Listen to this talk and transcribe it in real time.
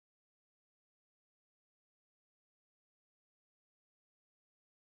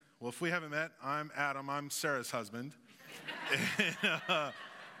Well, if we haven't met, I'm Adam. I'm Sarah's husband.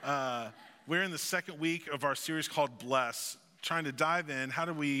 We're in the second week of our series called Bless, trying to dive in. How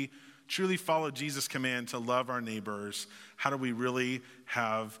do we truly follow Jesus' command to love our neighbors? How do we really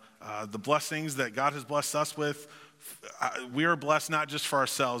have the blessings that God has blessed us with? We are blessed not just for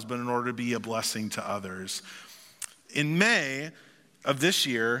ourselves, but in order to be a blessing to others. In May of this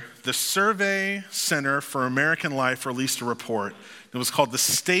year, the Survey Center for American Life released a report. It was called The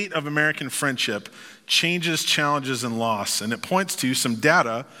State of American Friendship, Changes, Challenges, and Loss. And it points to some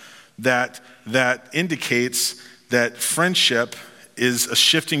data that indicates that friendship is a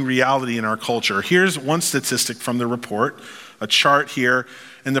shifting reality in our culture. Here's one statistic from the report, a chart here,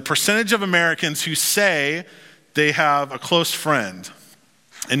 and the percentage of Americans who say they have a close friend,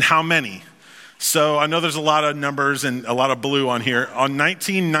 and how many. So I know there's a lot of numbers and a lot of blue on here. On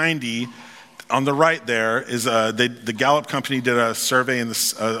 1990, on the right there is the Gallup company did a survey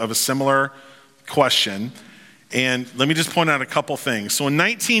of a similar question. And let me just point out a couple things. So in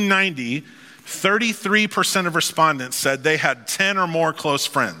 1990, 33% of respondents said they had 10 or more close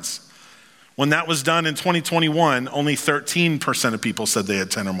friends. When that was done in 2021, only 13% of people said they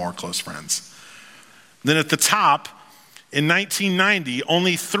had 10 or more close friends. Then at the top, in 1990,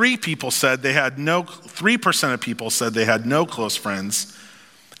 only 3% of people said they had no close friends.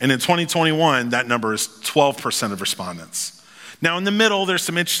 And in 2021, that number is 12% of respondents. Now in the middle, there's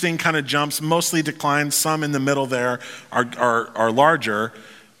some interesting kind of jumps, mostly declines. Some in the middle there are larger.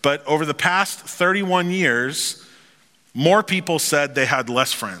 But over the past 31 years, more people said they had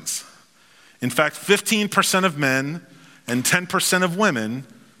less friends. In fact, 15% of men and 10% of women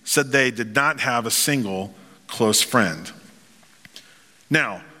said they did not have a single close friend.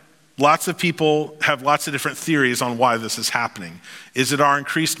 Now, lots of people have lots of different theories on why this is happening. Is it our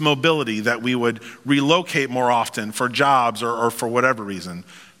increased mobility that we would relocate more often for jobs or for whatever reason?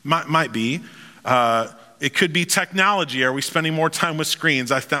 Might be. It could be technology. Are we spending more time with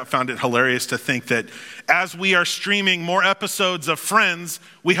screens? I found it hilarious to think that as we are streaming more episodes of Friends,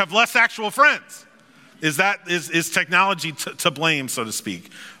 we have less actual friends. Is technology to blame, so to speak?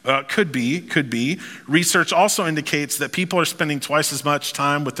 Could be. Research also indicates that people are spending twice as much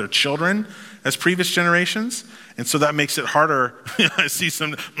time with their children as previous generations, and so that makes it harder. I see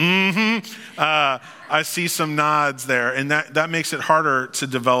some I see some nods there, and that makes it harder to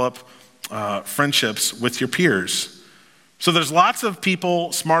develop friendships with your peers. So there's lots of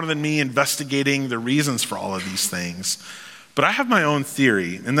people smarter than me investigating the reasons for all of these things. But I have my own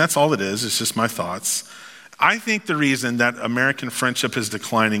theory, and that's all it is. It's just my thoughts. I think the reason that American friendship is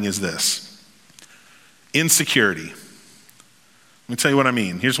declining is this: insecurity. Let me tell you what I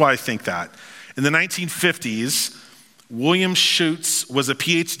mean. Here's why I think that. In the 1950s, William Schutz was a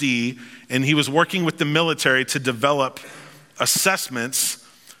PhD, and he was working with the military to develop assessments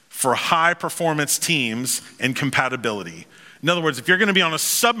for high-performance teams and compatibility. In other words, if you're going to be on a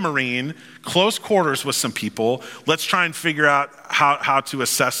submarine, close quarters with some people, let's try and figure out how to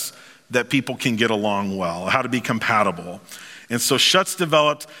assess that people can get along well, how to be compatible. And so Schutz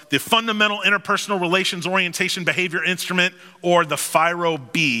developed the Fundamental Interpersonal Relations Orientation Behavior Instrument, or the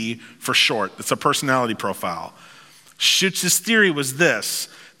FIRO-B for short. It's a personality profile. Schutz's theory was this,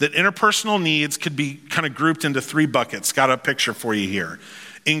 that interpersonal needs could be kind of grouped into 3 buckets. Got a picture for you here.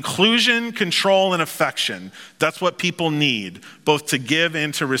 Inclusion, control, and affection. That's what people need, both to give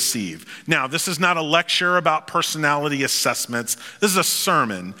and to receive. Now, this is not a lecture about personality assessments. This is a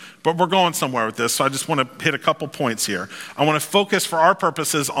sermon, but we're going somewhere with this, so I just want to hit a couple points here. I want to focus for our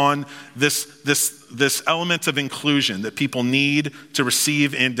purposes on this element of inclusion that people need to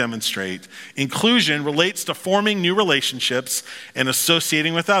receive and demonstrate. Inclusion relates to forming new relationships and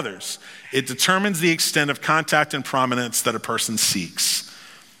associating with others. It determines the extent of contact and prominence that a person seeks.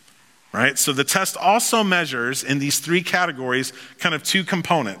 Right? So the test also measures in these 3 categories kind of 2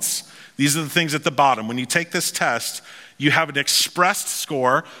 components. These are the things at the bottom. When you take this test, you have an expressed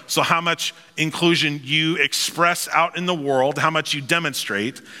score, so how much inclusion you express out in the world, how much you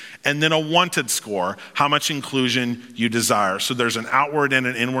demonstrate, and then a wanted score, how much inclusion you desire. So there's an outward and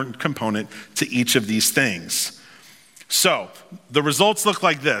an inward component to each of these things. So the results look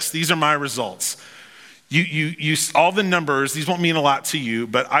like this. These are my results. You all the numbers, these won't mean a lot to you,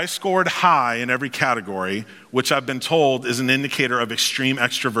 but I scored high in every category, which I've been told is an indicator of extreme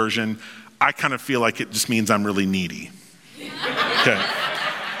extroversion. I kind of feel like it just means I'm really needy. Okay.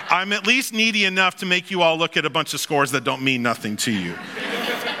 I'm at least needy enough to make you all look at a bunch of scores that don't mean nothing to you.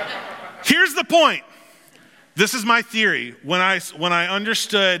 Here's the point. This is my theory. When I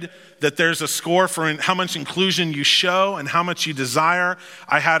understood that there's a score for how much inclusion you show and how much you desire,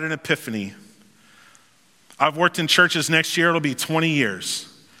 I had an epiphany. I've worked in churches. Next year, it'll be 20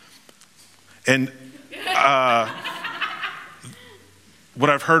 years. And what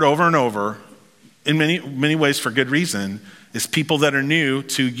I've heard over and over, in many ways for good reason, is people that are new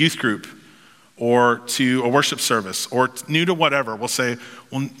to youth group or to a worship service or new to whatever will say,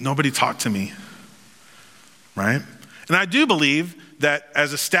 well, nobody talked to me, right? And I do believe that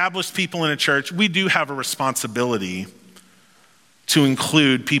as established people in a church, we do have a responsibility to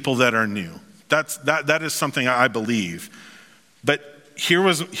include people that are new. That is something I believe. But here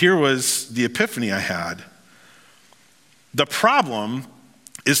was the epiphany I had. The problem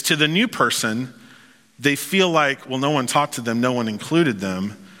is, to the new person, they feel like, well, no one talked to them, no one included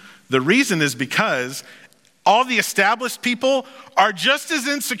them. The reason is because all the established people are just as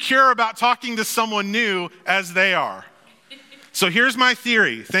insecure about talking to someone new as they are. So here's my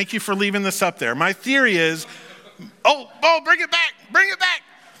theory. Thank you for leaving this up there. My theory is, bring it back.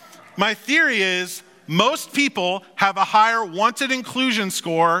 My theory is most people have a higher wanted inclusion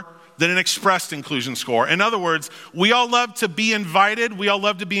score than an expressed inclusion score. In other words, we all love to be invited. We all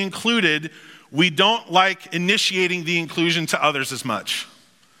love to be included. We don't like initiating the inclusion to others as much.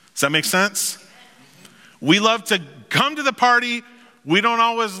 Does that make sense? We love to come to the party. We don't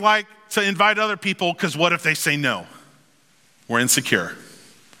always like to invite other people because what if they say no? We're insecure.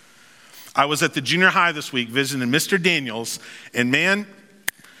 I was at the junior high this week visiting Mr. Daniels, and man,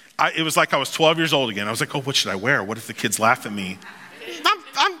 it was like I was 12 years old again. I was like, what should I wear? What if the kids laugh at me?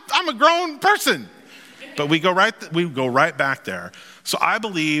 I'm a grown person. But we go right back there. So I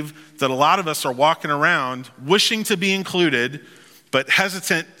believe that a lot of us are walking around wishing to be included, but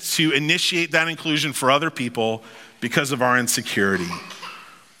hesitant to initiate that inclusion for other people because of our insecurity.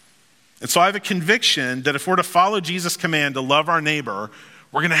 And so I have a conviction that if we're to follow Jesus' command to love our neighbor,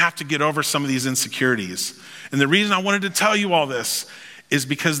 we're going to have to get over some of these insecurities. And the reason I wanted to tell you all this is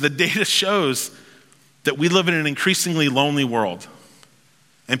because the data shows that we live in an increasingly lonely world.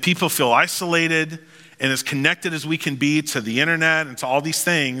 And people feel isolated, and as connected as we can be to the internet and to all these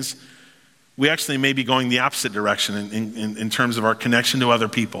things, we actually may be going the opposite direction in terms of our connection to other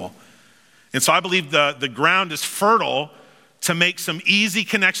people. And so I believe the ground is fertile to make some easy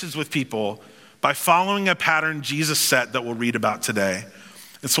connections with people by following a pattern Jesus set that we'll read about today.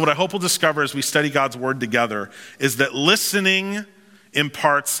 And so what I hope we'll discover as we study God's word together is that listening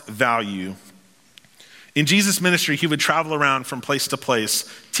imparts value. In Jesus' ministry, he would travel around from place to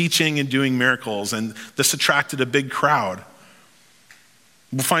place, teaching and doing miracles, and this attracted a big crowd.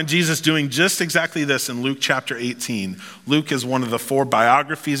 We'll find Jesus doing just exactly this in Luke chapter 18. Luke is one of the 4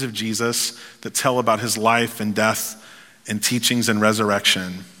 biographies of Jesus that tell about his life and death and teachings and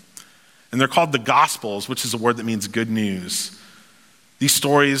resurrection. And they're called the Gospels, which is a word that means good news. These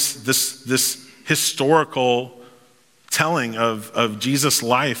stories, this historical telling of Jesus'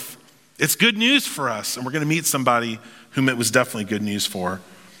 life, it's good news for us, and we're going to meet somebody whom it was definitely good news for.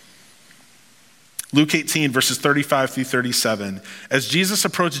 Luke 18, verses 35 through 37. As Jesus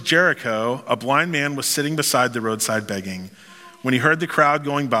approached Jericho, a blind man was sitting beside the roadside begging. When he heard the crowd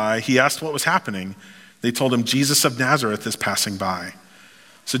going by, he asked what was happening. They told him, Jesus of Nazareth is passing by.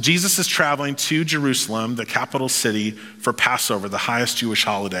 So Jesus is traveling to Jerusalem, the capital city, for Passover, the highest Jewish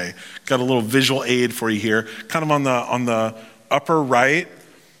holiday. Got a little visual aid for you here. Kind of on the upper right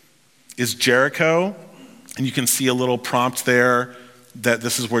is Jericho, and you can see a little prompt there that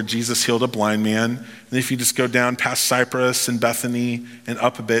this is where Jesus healed a blind man. And if you just go down past Cyprus and Bethany and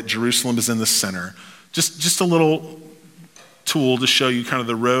up a bit, Jerusalem is in the center. Just a little tool to show you kind of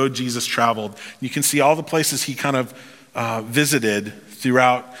the road Jesus traveled. You can see all the places he kind of visited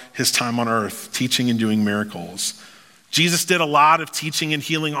throughout his time on earth, teaching and doing miracles. Jesus did a lot of teaching and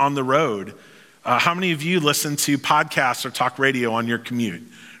healing on the road. How many of you listen to podcasts or talk radio on your commute?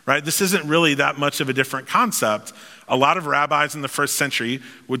 Right? This isn't really that much of a different concept. A lot of rabbis in the first century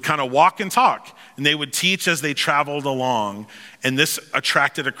would kind of walk and talk, and they would teach as they traveled along. And this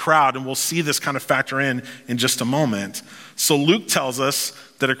attracted a crowd, and we'll see this kind of factor in just a moment. So Luke tells us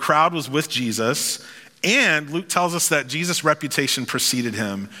that a crowd was with Jesus, and Luke tells us that Jesus' reputation preceded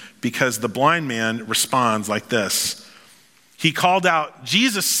him because the blind man responds like this. He called out,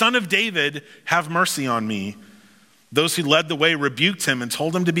 Jesus, son of David, have mercy on me. Those who led the way rebuked him and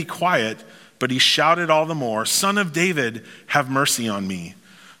told him to be quiet, but he shouted all the more, Son of David, have mercy on me.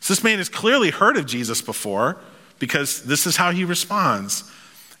 So this man has clearly heard of Jesus before because this is how he responds.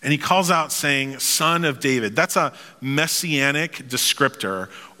 And he calls out saying, Son of David. That's a messianic descriptor,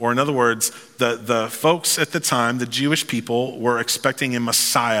 or in other words, the folks at the time, the Jewish people, were expecting a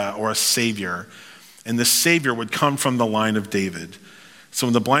Messiah or a Savior. And the Savior would come from the line of David. So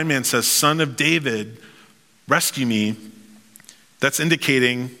when the blind man says, Son of David, rescue me, that's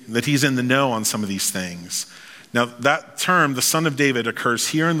indicating that he's in the know on some of these things. Now, that term, the son of David, occurs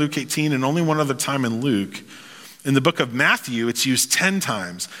here in Luke 18 and only one other time in Luke. In the book of Matthew, it's used 10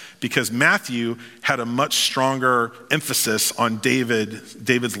 times because Matthew had a much stronger emphasis on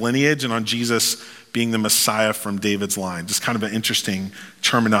David's lineage and on Jesus being the Messiah from David's line. Just kind of an interesting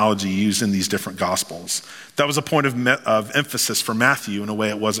terminology used in these different gospels. That was a point of emphasis for Matthew in a way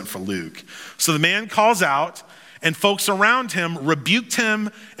it wasn't for Luke. So the man calls out, and folks around him rebuked him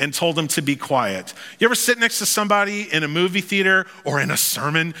and told him to be quiet. You ever sit next to somebody in a movie theater or in a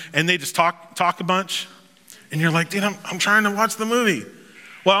sermon and they just talk a bunch? And you're like, dude, I'm trying to watch the movie.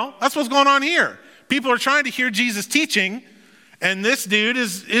 Well, that's what's going on here. People are trying to hear Jesus teaching, and this dude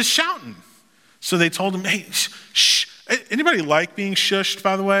is shouting. So they told him, hey, shh. Anybody like being shushed,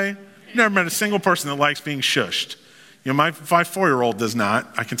 by the way? I've never met a single person that likes being shushed. You know, my 4-year-old does not,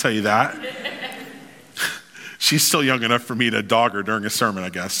 I can tell you that. She's still young enough for me to dog her during a sermon, I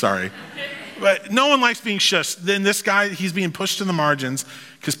guess, sorry. But no one likes being shushed. Then this guy, he's being pushed to the margins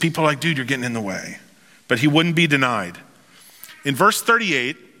because people are like, dude, you're getting in the way. But he wouldn't be denied. In verse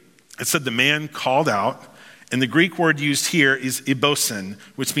 38, it said the man called out, and the Greek word used here is ibosin,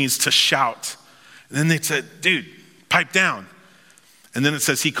 which means to shout. And then they said, dude, pipe down. And then it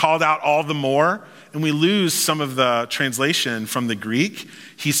says he called out all the more, and we lose some of the translation from the Greek.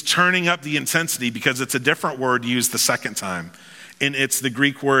 He's turning up the intensity because it's a different word used the second time. And it's the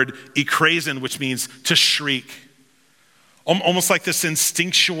Greek word ikrazin, which means to shriek. Almost like this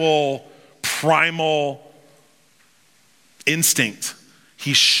instinctual, primal instinct.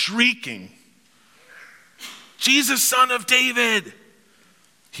 He's shrieking, Jesus, son of David.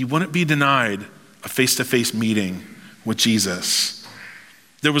 He wouldn't be denied a face-to-face meeting with Jesus.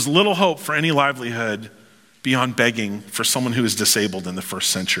 There was little hope for any livelihood beyond begging for someone who was disabled in the first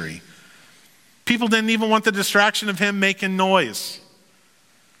century. People didn't even want the distraction of him making noise.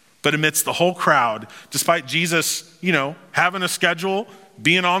 But amidst the whole crowd, despite Jesus, having a schedule,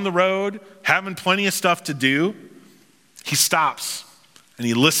 being on the road, having plenty of stuff to do, he stops and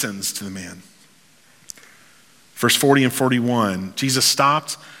he listens to the man. Verse 40 and 41, Jesus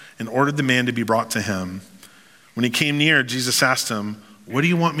stopped and ordered the man to be brought to him. When he came near, Jesus asked him, what do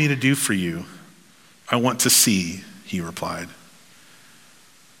you want me to do for you? I want to see, he replied.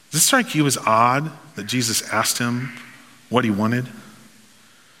 Does this strike you as odd that Jesus asked him what he wanted?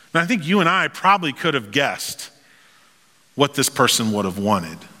 And I think you and I probably could have guessed what this person would have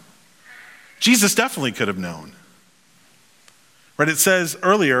wanted. Jesus definitely could have known. Right? It says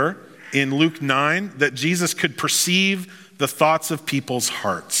earlier in Luke 9 that Jesus could perceive the thoughts of people's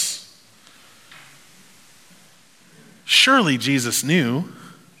hearts. Surely Jesus knew.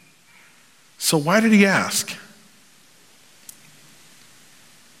 So why did he ask?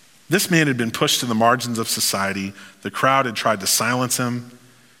 This man had been pushed to the margins of society. The crowd had tried to silence him.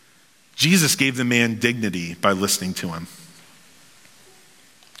 Jesus gave the man dignity by listening to him.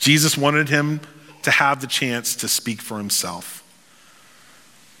 Jesus wanted him to have the chance to speak for himself.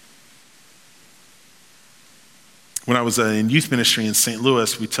 When I was in youth ministry in St.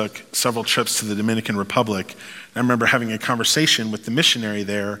 Louis, we took several trips to the Dominican Republic. I remember having a conversation with the missionary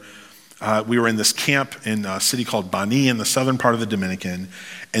there. We were in this camp in a city called Bani in the southern part of the Dominican,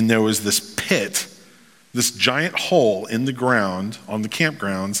 and there was this pit, this giant hole in the ground on the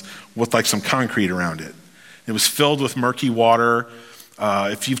campgrounds with like some concrete around it. It was filled with murky water.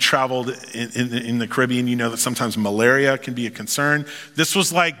 If you've traveled in the Caribbean, you know that sometimes malaria can be a concern. This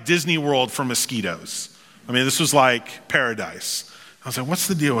was like Disney World for mosquitoes. I mean, this was like paradise. I was like, what's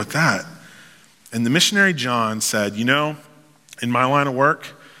the deal with that? And the missionary John said, in my line of work,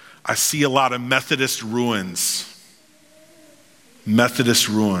 I see a lot of Methodist ruins. Methodist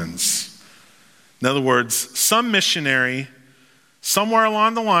ruins. In other words, some missionary, somewhere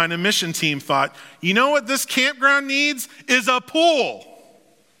along the line, a mission team thought, you know what this campground needs is a pool.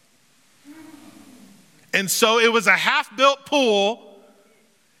 And so it was a half-built pool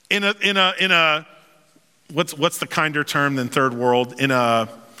in a what's the kinder term than third world? In a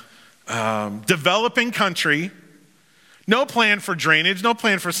developing country. No plan for drainage, no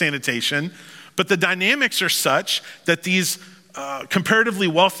plan for sanitation, but the dynamics are such that these comparatively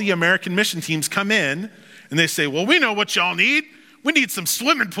wealthy American mission teams come in and they say, well, we know what y'all need. We need some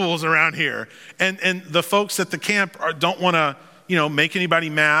swimming pools around here. And the folks at the camp don't want to, make anybody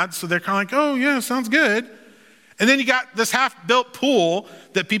mad. So they're kind of like, oh yeah, sounds good. And then you got this half-built pool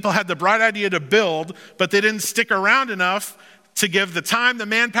that people had the bright idea to build, but they didn't stick around enough to give the time, the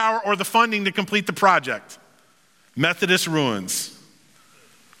manpower, or the funding to complete the project. Methodist ruins.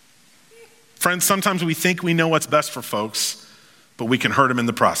 Friends, sometimes we think we know what's best for folks, but we can hurt them in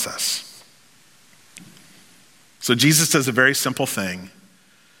the process. So Jesus does a very simple thing.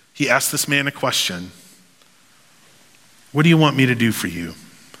 He asks this man a question. What do you want me to do for you?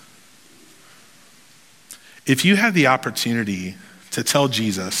 If you had the opportunity to tell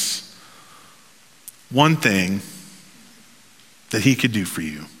Jesus one thing that he could do for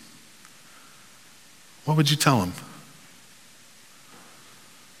you, what would you tell him?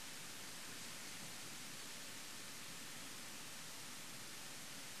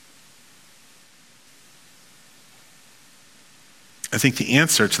 I think the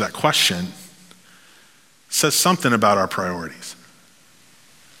answer to that question says something about our priorities.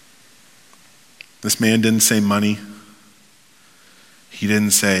 This man didn't say money. He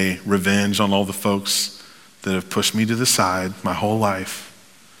didn't say revenge on all the folks that have pushed me to the side my whole life.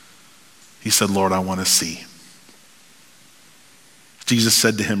 He said, Lord, I want to see. Jesus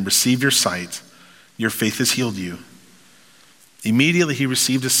said to him, receive your sight. Your faith has healed you. Immediately he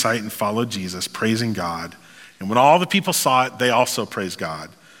received his sight and followed Jesus, praising God. And when all the people saw it, they also praised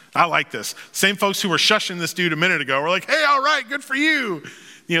God. I like this. Same folks who were shushing this dude a minute ago were like, hey, all right, good for you.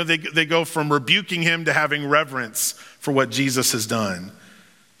 You know, they go from rebuking him to having reverence for what Jesus has done.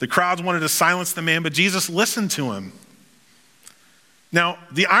 The crowds wanted to silence the man, but Jesus listened to him. Now,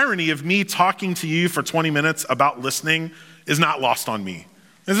 the irony of me talking to you for 20 minutes about listening is not lost on me.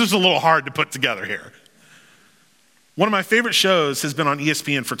 This is a little hard to put together here. One of my favorite shows has been on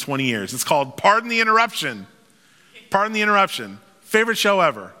ESPN for 20 years. It's called Pardon the Interruption. Pardon the Interruption. Favorite show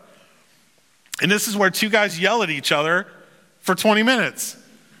ever. And this is where two guys yell at each other for 20 minutes.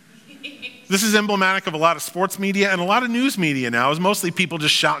 This is emblematic of a lot of sports media and a lot of news media now, is mostly people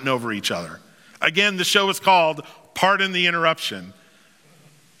just shouting over each other. Again, the show is called Pardon the Interruption.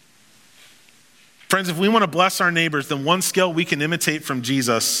 Friends, if we want to bless our neighbors, then one skill we can imitate from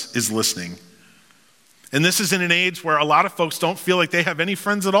Jesus is listening. And this is in an age where a lot of folks don't feel like they have any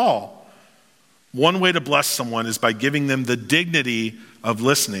friends at all. One way to bless someone is by giving them the dignity of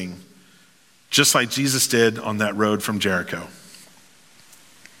listening, just like Jesus did on that road from Jericho.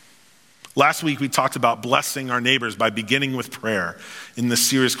 Last week, we talked about blessing our neighbors by beginning with prayer in this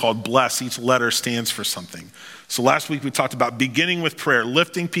series called Bless. Each letter stands for something. So last week, we talked about beginning with prayer,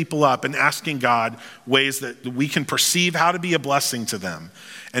 lifting people up and asking God ways that we can perceive how to be a blessing to them.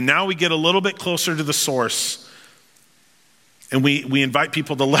 And now we get a little bit closer to the source, and we invite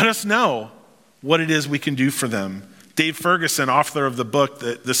people to let us know what it is we can do for them. Dave Ferguson, author of the book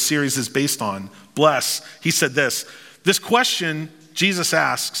that this series is based on, Bless, he said this question Jesus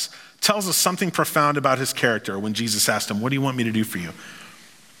asks tells us something profound about his character. When Jesus asked him, what do you want me to do for you?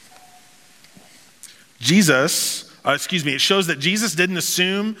 It shows that Jesus didn't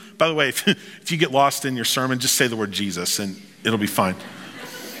assume, by the way, if you get lost in your sermon, just say the word Jesus and it'll be fine.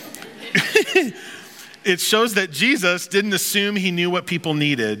 It shows that Jesus didn't assume he knew what people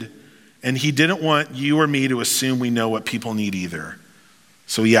needed, and he didn't want you or me to assume we know what people need either.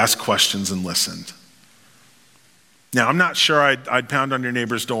 So he asked questions and listened. Now, I'm not sure I'd pound on your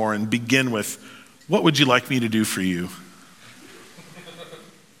neighbor's door and begin with, what would you like me to do for you?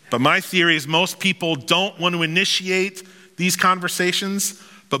 But my theory is most people don't want to initiate these conversations,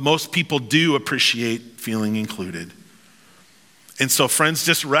 but most people do appreciate feeling included. And so, friends,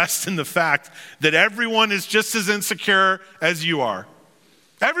 just rest in the fact that everyone is just as insecure as you are.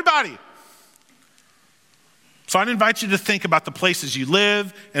 Everybody. So I'd invite you to think about the places you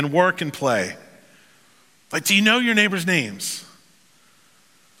live and work and play. Like, do you know your neighbors' names?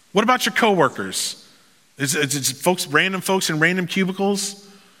 What about your coworkers? Is it random folks in random cubicles?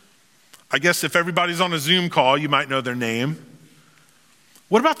 I guess if everybody's on a Zoom call, you might know their name.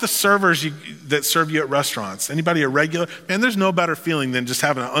 What about the servers that serve you at restaurants? Anybody a regular? Man, there's no better feeling than just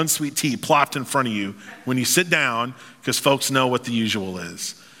having an unsweet tea plopped in front of you when you sit down, because folks know what the usual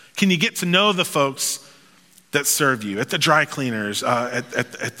is. Can you get to know the folks that serve you at the dry cleaners,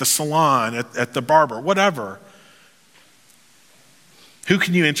 at the salon, at the barber, whatever? Who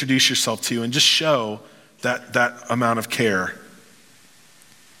can you introduce yourself to and just show that amount of care?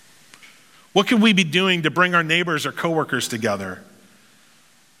 What can we be doing to bring our neighbors or coworkers together?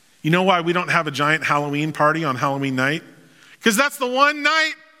 You know why we don't have a giant Halloween party on Halloween night? Because that's the one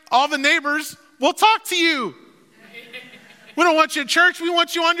night all the neighbors will talk to you. We don't want you at church, we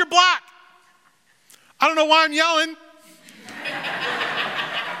want you on your block. I don't know why I'm yelling.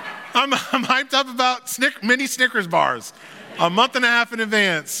 I'm hyped up about mini Snickers bars a month and a half in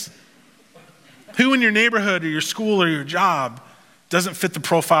advance. Who in your neighborhood or your school or your job doesn't fit the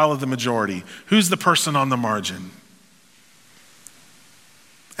profile of the majority? Who's the person on the margin?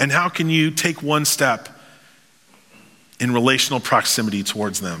 And how can you take one step in relational proximity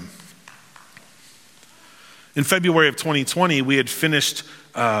towards them? In February of 2020, we had finished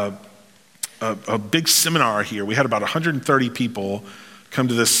a big seminar here. We had about 130 people come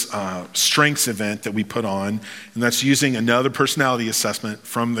to this strengths event that we put on, and that's using another personality assessment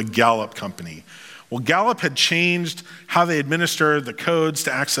from the Gallup company. Well, Gallup had changed how they administer the codes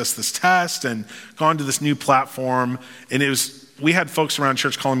to access this test and gone to this new platform. And we had folks around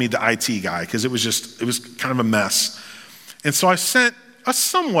church calling me the IT guy because it was kind of a mess. And so I sent a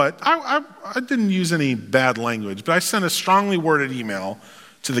somewhat, I didn't use any bad language, but I sent a strongly worded email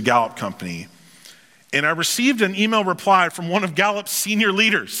to the Gallup company. And I received an email reply from one of Gallup's senior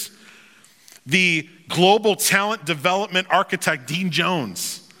leaders, the global talent development architect, Dean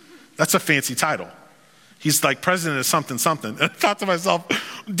Jones. That's a fancy title. He's like president of something, something. And I thought to myself,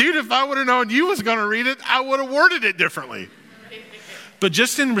 dude, if I would have known you was going to read it, I would have worded it differently. But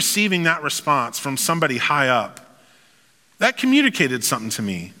just in receiving that response from somebody high up, that communicated something to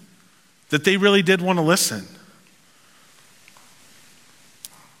me, that they really did want to listen.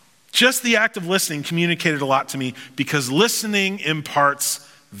 Just the act of listening communicated a lot to me because listening imparts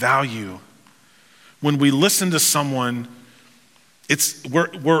value. When we listen to someone,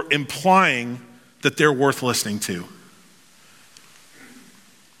 we're implying that they're worth listening to.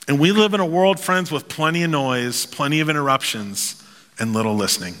 And we live in a world, friends, with plenty of noise, plenty of interruptions, and little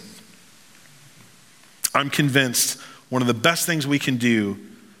listening. I'm convinced one of the best things we can do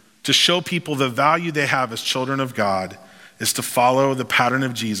to show people the value they have as children of God is to follow the pattern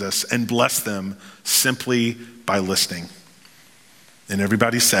of Jesus and bless them simply by listening. And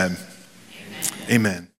everybody said, Amen. Amen.